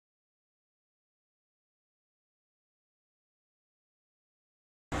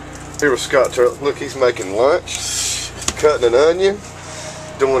Here with Scott Turlington. Look, he's making lunch, cutting an onion,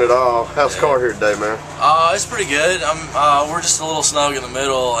 doing it all. How's the car here today, man? It's pretty good. We're just a little snug in the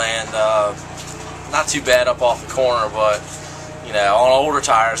middle and not too bad up off the corner, but you know, on older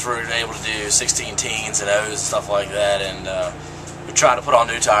tires we're able to do 16 teens and O's and stuff like that, and we tried to put on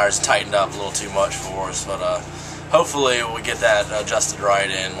new tires and tightened up a little too much for us, but hopefully we get that adjusted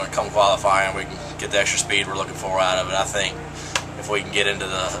right, and when it comes qualifying we can get the extra speed we're looking for out of it. I think if we can get into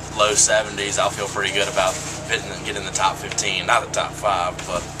the low 70s, I'll feel pretty good about getting the top 15, not the top 5,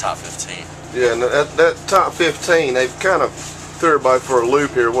 but top 15. Yeah, and that top 15, they've kind of threw everybody for a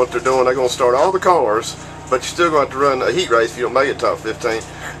loop here. What they're doing, they're going to start all the cars, but you're still going to have to run a heat race if you don't make it top 15.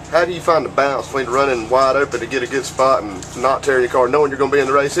 How do you find the balance between running wide open to get a good spot and not tearing your car, knowing you're going to be in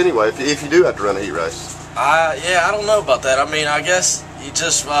the race anyway if you do have to run a heat race? Yeah, I don't know about that. I mean, I guess you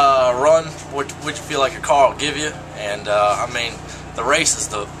just run what you feel like your car will give you, and I mean, the race is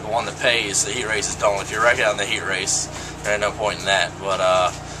the one that pays. The heat races don't. If you're wrecking out in the heat race, there ain't no point in that. But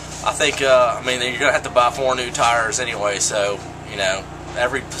I think, I mean, you're gonna have to buy 4 new tires anyway. So you know,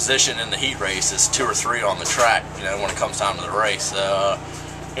 every position in the heat race is 2 or 3 on the track. You know, when it comes time to the race. So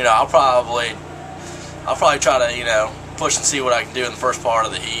you know, I'll probably try to, you know, push and see what I can do in the first part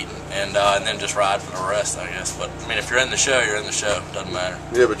of the heat, and then just ride for the rest, I guess. But I mean, if you're in the show, you're in the show. Doesn't matter.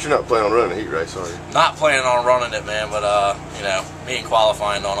 Yeah, but you're not planning on running a heat race, are you? Not planning on running it, man. But you know, me and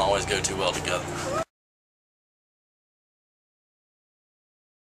qualifying don't always go too well together.